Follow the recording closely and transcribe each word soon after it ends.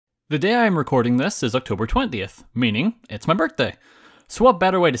The day I am recording this is October 20th, meaning it's my birthday. So what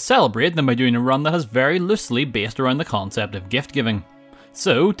better way to celebrate than by doing a run that has very loosely based around the concept of gift giving.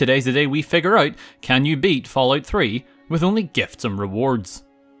 So today's the day we figure out, can you beat Fallout 3 with only gifts and rewards?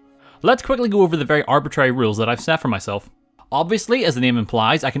 Let's quickly go over the very arbitrary rules that I've set for myself. Obviously, as the name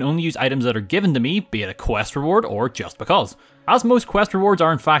implies, I can only use items that are given to me, be it a quest reward or just because. As most quest rewards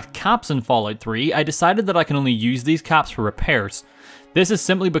are in fact caps in Fallout 3, I decided that I can only use these caps for repairs. This is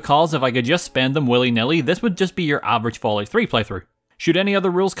simply because if I could just spend them willy-nilly, this would just be your average Fallout 3 playthrough. Should any other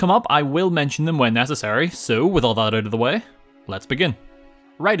rules come up, I will mention them when necessary, so with all that out of the way, let's begin.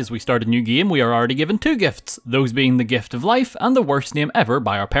 Right as we start a new game, we are already given two gifts, those being the gift of life and the worst name ever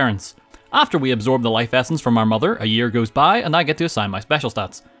by our parents. After we absorb the life essence from our mother, a year goes by and I get to assign my special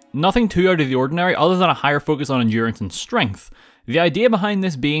stats. Nothing too out of the ordinary other than a higher focus on endurance and strength. The idea behind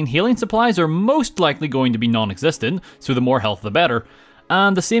this being healing supplies are most likely going to be non-existent, so the more health the better.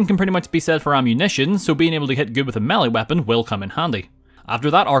 And the same can pretty much be said for ammunition, so being able to hit good with a melee weapon will come in handy. After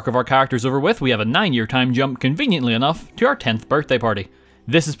that arc of our characters over with, we have a 9-year time jump, conveniently enough, to our 10th birthday party.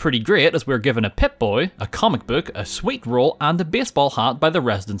 This is pretty great as we're given a Pip-Boy, a comic book, a sweet roll, and a baseball hat by the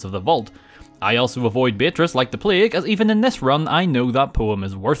residents of the vault. I also avoid Beatrice like the plague, as even in this run I know that poem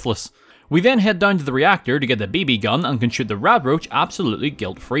is worthless. We then head down to the reactor to get the BB gun and can shoot the Radroach absolutely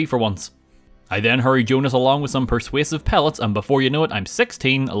guilt-free for once. I then hurry Jonas along with some persuasive pellets, and before you know it I'm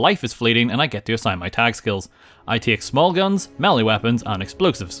 16, life is fleeting, and I get to assign my tag skills. I take small guns, melee weapons, and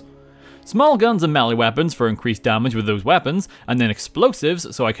explosives. Small guns and melee weapons for increased damage with those weapons, and then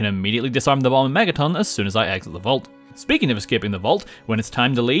explosives so I can immediately disarm the bomb and megaton as soon as I exit the vault. Speaking of escaping the vault, when it's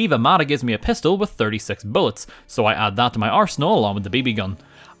time to leave, Amada gives me a pistol with 36 bullets, so I add that to my arsenal along with the BB gun.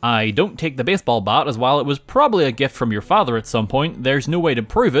 I don't take the baseball bat, as while it was probably a gift from your father at some point, there's no way to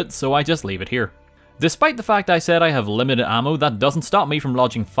prove it, so I just leave it here. Despite the fact I said I have limited ammo, that doesn't stop me from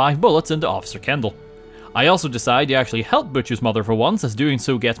lodging 5 bullets into Officer Kendall. I also decide to actually help Butch's mother for once, as doing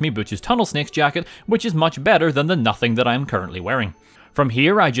so gets me Butch's Tunnel Snakes jacket, which is much better than the nothing that I am currently wearing. From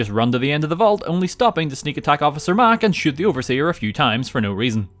here I just run to the end of the vault, only stopping to sneak attack Officer Mac and shoot the Overseer a few times for no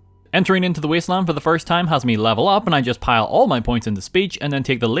reason. Entering into the Wasteland for the first time has me level up, and I just pile all my points into speech and then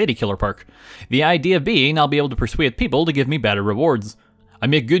take the Lady Killer perk. The idea being I'll be able to persuade people to give me better rewards. I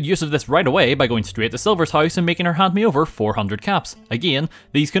make good use of this right away by going straight to Silver's house and making her hand me over 400 caps. Again,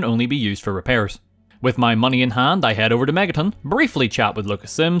 these can only be used for repairs. With my money in hand, I head over to Megaton, briefly chat with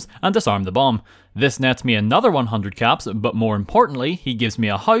Lucas Sims, and disarm the bomb. This nets me another 100 caps, but more importantly, he gives me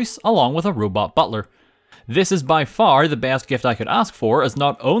a house along with a robot butler. This is by far the best gift I could ask for, as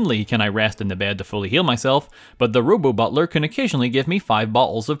not only can I rest in the bed to fully heal myself, but the robo-butler can occasionally give me 5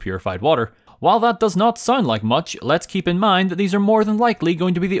 bottles of purified water. While that does not sound like much, let's keep in mind that these are more than likely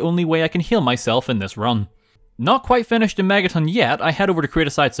going to be the only way I can heal myself in this run. Not quite finished in Megaton yet, I head over to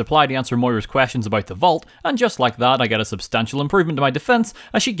Craterside Supply to answer Moira's questions about the vault, and just like that I get a substantial improvement to my defense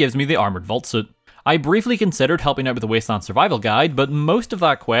as she gives me the armoured vault suit. I briefly considered helping out with the Wasteland Survival Guide, but most of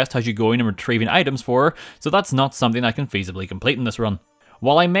that quest has you going and retrieving items for her, so that's not something I can feasibly complete in this run.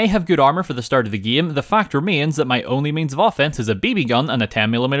 While I may have good armour for the start of the game, the fact remains that my only means of offence is a BB gun and a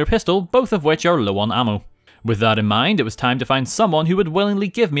 10mm pistol, both of which are low on ammo. With that in mind, it was time to find someone who would willingly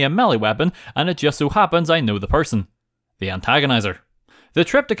give me a melee weapon, and it just so happens I know the person. The Antagonizer. The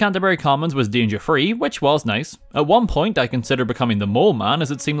trip to Canterbury Commons was danger-free, which was nice. At one point I considered becoming the Mole Man, as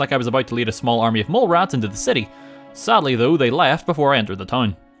it seemed like I was about to lead a small army of mole rats into the city. Sadly though, they left before I entered the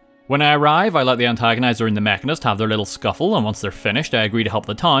town. When I arrive, I let the Antagonizer and the Mechanist have their little scuffle, and once they're finished I agree to help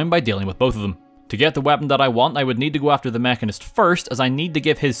the town by dealing with both of them. To get the weapon that I want, I would need to go after the Mechanist first, as I need to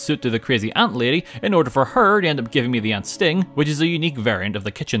give his suit to the crazy ant lady in order for her to end up giving me the Ant Sting, which is a unique variant of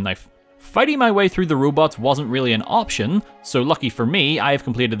the kitchen knife. Fighting my way through the robots wasn't really an option, so lucky for me, I have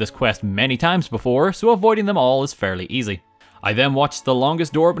completed this quest many times before, so avoiding them all is fairly easy. I then watched the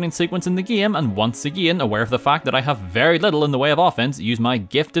longest door opening sequence in the game, and once again, aware of the fact that I have very little in the way of offense, use my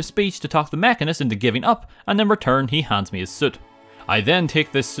gift of speech to talk the Mechanist into giving up, and in return he hands me his suit. I then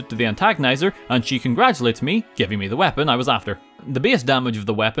take this suit to the Antagonizer, and she congratulates me, giving me the weapon I was after. The base damage of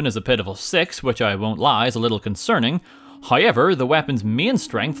the weapon is a pitiful 6, which I won't lie is a little concerning. However, the weapon's main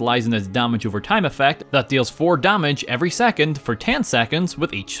strength lies in its damage over time effect that deals 4 damage every second for 10 seconds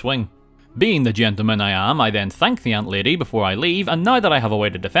with each swing. Being the gentleman I am, I then thank the Ant Lady before I leave, and now that I have a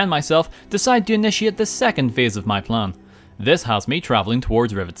way to defend myself, decide to initiate the second phase of my plan. This has me travelling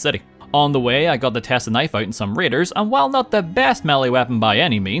towards Rivet City. On the way, I got to test the knife out in some raiders, and while not the best melee weapon by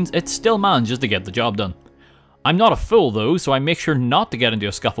any means, it still manages to get the job done. I'm not a fool though, so I make sure not to get into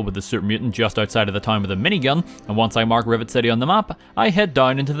a scuffle with the super mutant just outside of the town with a minigun, and once I mark Rivet City on the map, I head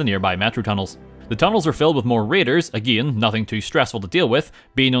down into the nearby metro tunnels. The tunnels are filled with more raiders, again, nothing too stressful to deal with,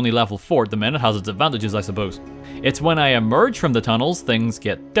 being only level 4 at the minute has its advantages I suppose. It's when I emerge from the tunnels things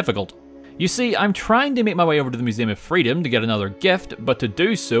get difficult. You see, I'm trying to make my way over to the Museum of Freedom to get another gift, but to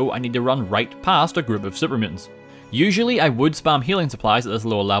do so I need to run right past a group of super mutants. Usually I would spam healing supplies at this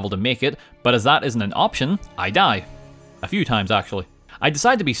lower level to make it, but as that isn't an option, I die. A few times actually. I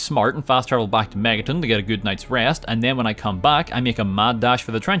decide to be smart and fast travel back to Megaton to get a good night's rest, and then when I come back, I make a mad dash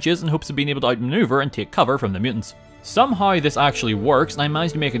for the trenches in hopes of being able to outmaneuver and take cover from the mutants. Somehow this actually works and I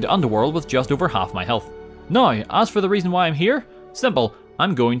manage to make it to Underworld with just over half my health. Now, as for the reason why I'm here, simple,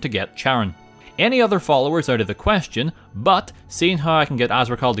 I'm going to get Charon. Any other followers out of the question, but seeing how I can get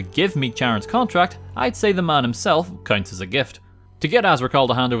Azrakal to give me Charon's contract, I'd say the man himself counts as a gift. To get Azrakal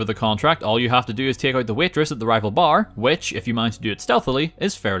to hand over the contract, all you have to do is take out the waitress at the rival bar, which, if you manage to do it stealthily,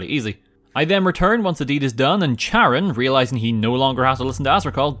 is fairly easy. I then return once the deed is done, and Charon, realising he no longer has to listen to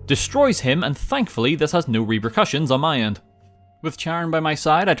Azrakal, destroys him, and thankfully this has no repercussions on my end. With Charon by my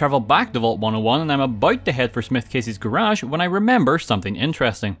side, I travel back to Vault 101 and I'm about to head for Smith Casey's garage when I remember something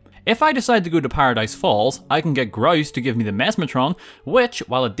interesting. If I decide to go to Paradise Falls, I can get Grouse to give me the Mesmetron, which,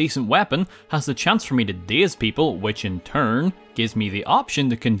 while a decent weapon, has the chance for me to daze people, which in turn gives me the option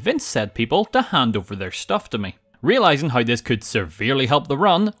to convince said people to hand over their stuff to me. Realising how this could severely help the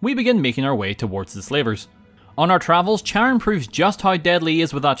run, we begin making our way towards the slavers. On our travels, Charon proves just how deadly he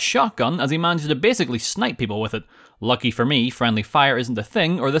is with that shotgun as he manages to basically snipe people with it. Lucky for me, friendly fire isn't a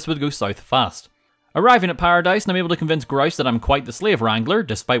thing or this would go south fast. Arriving at Paradise, I'm able to convince Grouse that I'm quite the slave wrangler,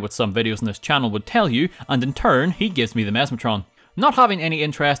 despite what some videos on this channel would tell you, and in turn, he gives me the Mesmetron. Not having any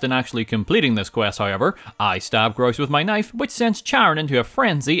interest in actually completing this quest, however, I stab Grouse with my knife, which sends Charon into a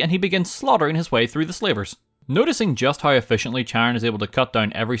frenzy and he begins slaughtering his way through the slavers. Noticing just how efficiently Charon is able to cut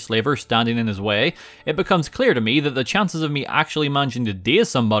down every slaver standing in his way, it becomes clear to me that the chances of me actually managing to daze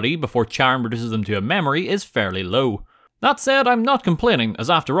somebody before Charon reduces them to a memory is fairly low. That said, I'm not complaining,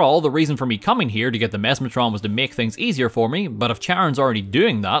 as after all, the reason for me coming here to get the Mesmetron was to make things easier for me, but if Charon's already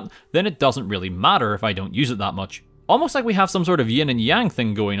doing that, then it doesn't really matter if I don't use it that much. Almost like we have some sort of yin and yang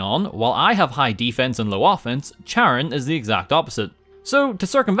thing going on, while I have high defense and low offense, Charon is the exact opposite. So, to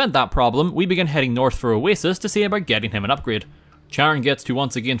circumvent that problem, we begin heading north for Oasis to see about getting him an upgrade. Charon gets to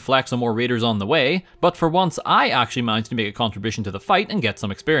once again flex some more raiders on the way, but for once I actually managed to make a contribution to the fight and get some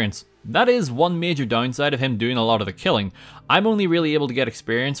experience. That is one major downside of him doing a lot of the killing. I'm only really able to get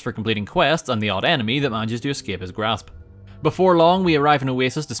experience for completing quests and the odd enemy that manages to escape his grasp. Before long, we arrive in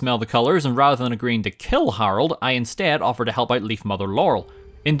Oasis to smell the colours, and rather than agreeing to kill Harold, I instead offer to help out Leaf Mother Laurel.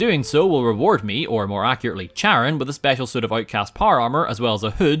 In doing so will reward me, or more accurately Charon, with a special suit of Outcast power armour as well as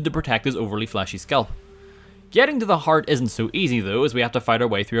a hood to protect his overly fleshy scalp. Getting to the heart isn't so easy though, as we have to fight our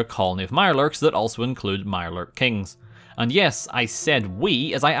way through a colony of Mirelurks that also include Mirelurk Kings. And yes, I said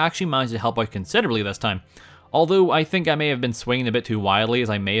we, as I actually managed to help out considerably this time. Although I think I may have been swinging a bit too wildly, as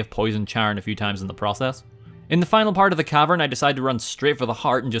I may have poisoned Charon a few times in the process. In the final part of the cavern, I decide to run straight for the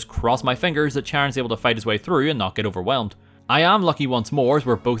heart and just cross my fingers that Charon's able to fight his way through and not get overwhelmed. I am lucky once more as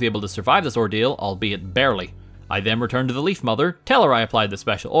we're both able to survive this ordeal, albeit barely. I then return to the Leaf Mother, tell her I applied the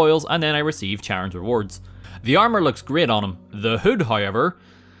special oils, and then I receive Charon's rewards. The armour looks great on him. The hood, however,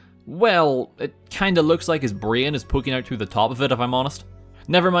 well, it kinda looks like his brain is poking out through the top of it if I'm honest.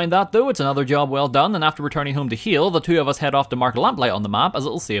 Never mind that though, it's another job well done, and after returning home to heal, the two of us head off to mark Lamplight on the map as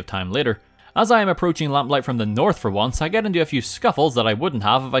it'll save time later. As I am approaching Lamplight from the north for once, I get into a few scuffles that I wouldn't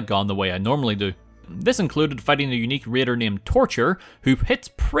have if I'd gone the way I normally do. This included fighting a unique raider named Torture, who hits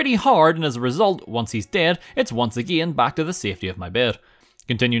pretty hard, and as a result, once he's dead, it's once again back to the safety of my bed.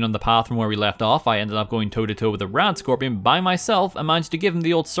 Continuing on the path from where we left off, I ended up going toe to toe with a Rad Scorpion by myself and managed to give him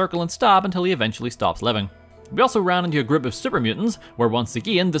the old circle and stab until he eventually stops living. We also ran into a group of super mutants, where once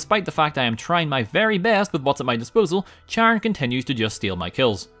again, despite the fact I am trying my very best with what's at my disposal, Charon continues to just steal my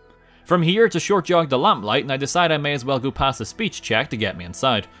kills. From here, it's a short jog to Lamplight, and I decide I may as well go past the speech check to get me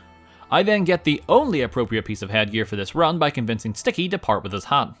inside. I then get the only appropriate piece of headgear for this run by convincing Sticky to part with his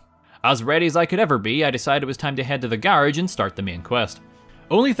hat. As ready as I could ever be, I decided it was time to head to the garage and start the main quest.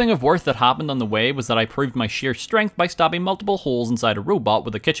 Only thing of worth that happened on the way was that I proved my sheer strength by stabbing multiple holes inside a robot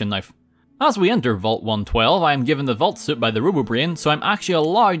with a kitchen knife. As we enter Vault 112, I am given the vault suit by the RoboBrain, so I'm actually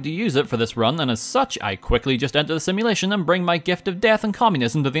allowed to use it for this run, and as such, I quickly just enter the simulation and bring my gift of death and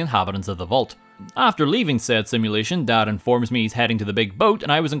communism to the inhabitants of the vault. After leaving said simulation, Dad informs me he's heading to the big boat,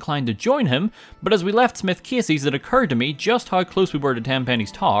 and I was inclined to join him, but as we left Smith Casey's it occurred to me just how close we were to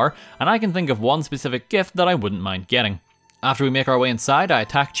Tenpenny's Tower, and I can think of one specific gift that I wouldn't mind getting. After we make our way inside, I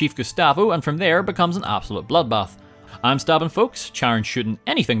attack Chief Gustavo, and from there it becomes an absolute bloodbath. I'm stabbing folks, Charon shooting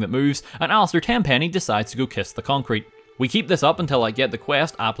anything that moves, and Alistair Tenpenny decides to go kiss the concrete. We keep this up until I get the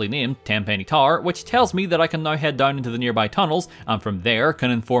quest aptly named Tenpenny Tower, which tells me that I can now head down into the nearby tunnels, and from there can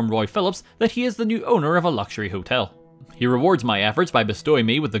inform Roy Phillips that he is the new owner of a luxury hotel. He rewards my efforts by bestowing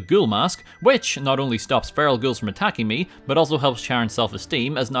me with the Ghoul Mask, which not only stops feral ghouls from attacking me, but also helps Sharon's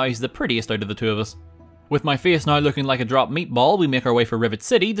self-esteem, as now he's the prettiest out of the two of us. With my face now looking like a dropped meatball, we make our way for Rivet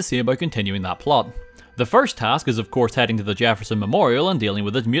City to see about continuing that plot. The first task is of course heading to the Jefferson Memorial and dealing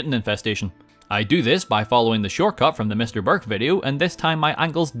with its mutant infestation. I do this by following the shortcut from the Mr. Burke video, and this time my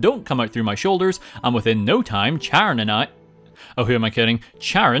ankles don't come out through my shoulders, and within no time, Charon and I... Oh, who am I kidding?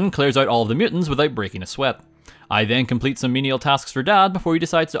 Charon clears out all of the mutants without breaking a sweat. I then complete some menial tasks for Dad before he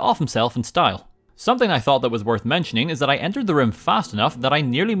decides to off himself in style. Something I thought that was worth mentioning is that I entered the room fast enough that I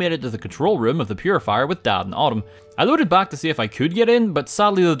nearly made it to the control room of the purifier with Dad and Autumn. I loaded back to see if I could get in, but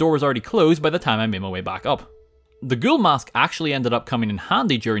sadly the door was already closed by the time I made my way back up. The Ghoul Mask actually ended up coming in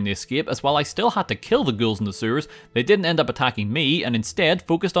handy during the escape, as while I still had to kill the ghouls in the sewers, they didn't end up attacking me and instead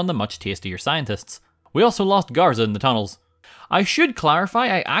focused on the much tastier scientists. We also lost Garza in the tunnels. I should clarify,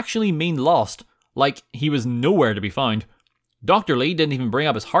 I actually mean lost. Like, he was nowhere to be found. Dr. Lee didn't even bring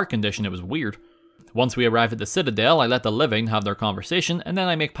up his heart condition, it was weird. Once we arrive at the Citadel, I let the living have their conversation, and then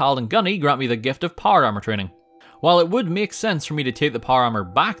I make Paladin Gunny grant me the gift of power armor training. While it would make sense for me to take the power armor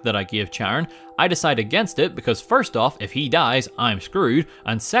back that I gave Charon, I decide against it because first off, if he dies, I'm screwed,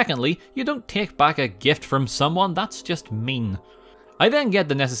 and secondly, you don't take back a gift from someone, that's just mean. I then get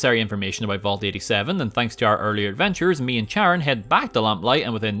the necessary information about Vault 87, and thanks to our earlier adventures, me and Charon head back to Lamplight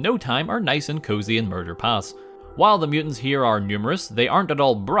and within no time are nice and cozy in Murder Pass. While the mutants here are numerous, they aren't at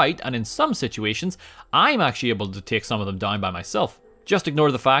all bright, and in some situations, I'm actually able to take some of them down by myself. Just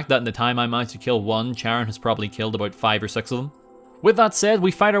ignore the fact that in the time I managed to kill one, Charon has probably killed about 5 or 6 of them. With that said,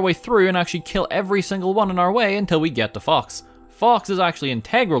 we fight our way through and actually kill every single one on our way until we get to Fox. Fox is actually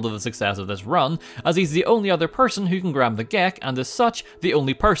integral to the success of this run, as he's the only other person who can grab the Gek, and as such, the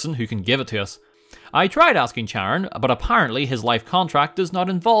only person who can give it to us. I tried asking Charon, but apparently his life contract does not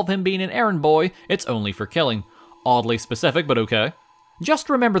involve him being an errand boy, it's only for killing. Oddly specific, but okay. Just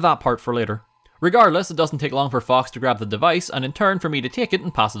remember that part for later. Regardless, it doesn't take long for Fox to grab the device, and in turn for me to take it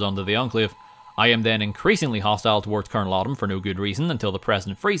and pass it on to the Enclave. I am then increasingly hostile towards Colonel Autumn for no good reason until the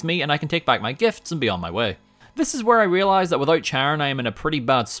President frees me and I can take back my gifts and be on my way. This is where I realise that without Charon I am in a pretty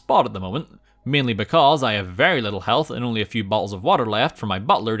bad spot at the moment, mainly because I have very little health and only a few bottles of water left for my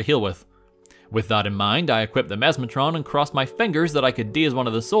butler to heal with. With that in mind, I equipped the Mesmetron and crossed my fingers that I could daze one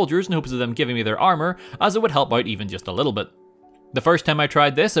of the soldiers in hopes of them giving me their armour, as it would help out even just a little bit. The first time I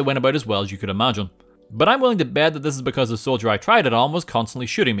tried this, it went about as well as you could imagine. But I'm willing to bet that this is because the soldier I tried it on was constantly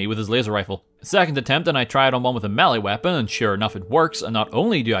shooting me with his laser rifle. Second attempt and I tried on one with a melee weapon, and sure enough it works, and not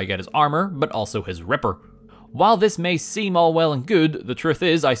only do I get his armour, but also his Ripper. While this may seem all well and good, the truth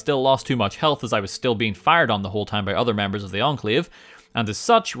is I still lost too much health as I was still being fired on the whole time by other members of the Enclave, and as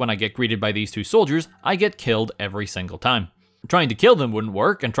such, when I get greeted by these two soldiers, I get killed every single time. Trying to kill them wouldn't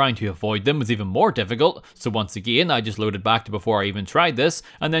work, and trying to avoid them was even more difficult, so once again I just loaded back to before I even tried this,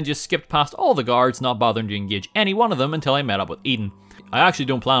 and then just skipped past all the guards, not bothering to engage any one of them until I met up with Eden. I actually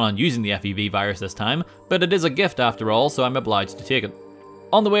don't plan on using the FEV virus this time, but it is a gift after all, so I'm obliged to take it.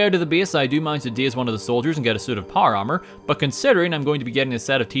 On the way out of the base, I do manage to daze one of the soldiers and get a suit of power armor, but considering I'm going to be getting a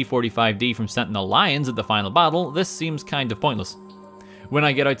set of T-45D from Sentinel Lions at the final battle, this seems kind of pointless. When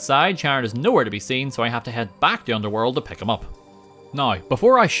I get outside, Charon is nowhere to be seen, so I have to head back to Underworld to pick him up. Now,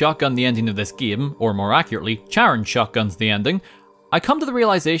 before I shotgun the ending of this game, or more accurately, Charon shotguns the ending, I come to the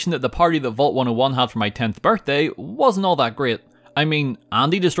realization that the party that Vault 101 had for my 10th birthday wasn't all that great. I mean,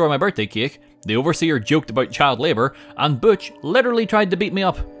 Andy destroyed my birthday cake, the Overseer joked about child labour, and Butch literally tried to beat me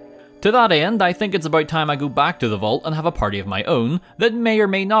up. To that end, I think it's about time I go back to the Vault and have a party of my own that may or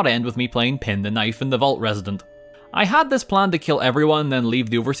may not end with me playing Pin the Knife in the Vault Resident. I had this plan to kill everyone and then leave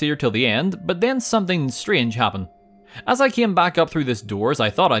the Overseer till the end, but then something strange happened. As I came back up through this door as I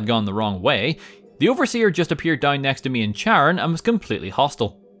thought I'd gone the wrong way, the Overseer just appeared down next to me and Charon and was completely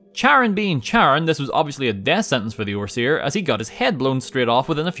hostile. Charon being Charon, this was obviously a death sentence for the Overseer as he got his head blown straight off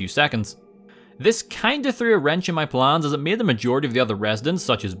within a few seconds. This kinda threw a wrench in my plans as it made the majority of the other residents,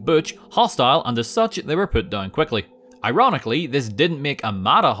 such as Butch, hostile, and as such they were put down quickly. Ironically, this didn't make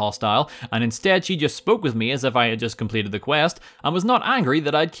Amada hostile, and instead she just spoke with me as if I had just completed the quest, and was not angry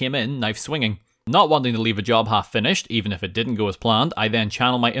that I'd came in knife swinging. Not wanting to leave a job half finished, even if it didn't go as planned, I then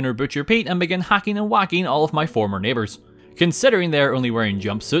channel my inner Butcher Pete and begin hacking and whacking all of my former neighbours. Considering they're only wearing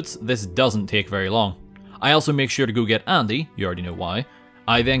jumpsuits, this doesn't take very long. I also make sure to go get Andy, you already know why.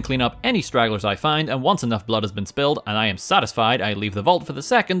 I then clean up any stragglers I find, and once enough blood has been spilled and I am satisfied, I leave the vault for the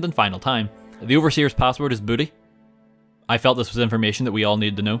second and final time. The Overseer's password is booty. I felt this was information that we all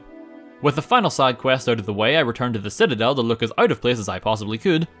needed to know. With the final side quest out of the way, I returned to the Citadel to look as out of place as I possibly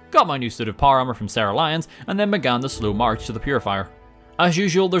could, got my new suit of power armor from Sarah Lyons, and then began the slow march to the Purifier. As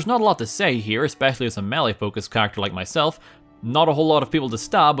usual, there's not a lot to say here, especially as a melee-focused character like myself. Not a whole lot of people to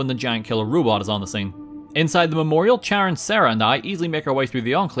stab when the giant killer robot is on the scene. Inside the memorial, Charon, Sarah and I easily make our way through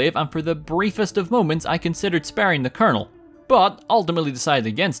the Enclave, and for the briefest of moments I considered sparing the Colonel, but ultimately decided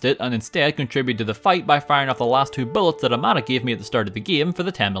against it and instead contributed to the fight by firing off the last 2 bullets that Amata gave me at the start of the game for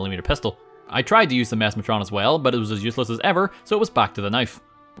the 10mm pistol. I tried to use the Mesmatron as well, but it was as useless as ever, so it was back to the knife.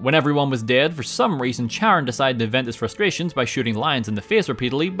 When everyone was dead, for some reason Charon decided to vent his frustrations by shooting Lyons in the face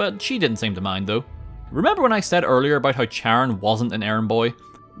repeatedly, but she didn't seem to mind though. Remember when I said earlier about how Charon wasn't an errand boy?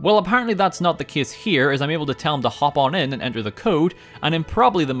 Well, apparently that's not the case here, as I'm able to tell him to hop on in and enter the code, and in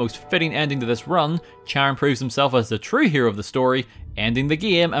probably the most fitting ending to this run, Charon proves himself as the true hero of the story, ending the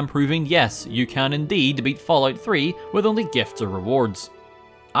game and proving yes, you can indeed beat Fallout 3 with only gifts or rewards.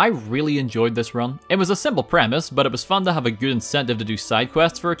 I really enjoyed this run. It was a simple premise, but it was fun to have a good incentive to do side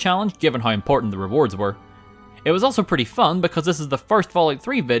quests for a challenge, given how important the rewards were. It was also pretty fun because this is the first Fallout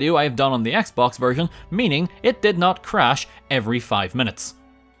 3 video I have done on the Xbox version, meaning it did not crash every 5 minutes.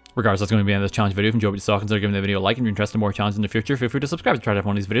 Regardless, that's going to be the end of this challenge video. If you enjoyed what you saw, consider giving the video a like, and if you're interested in more challenges in the future, feel free to subscribe to try to have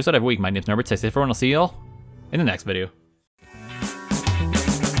one of these videos. I'd have a week. My name's Nerbit. Stay safe, everyone. I'll see you all in the next video.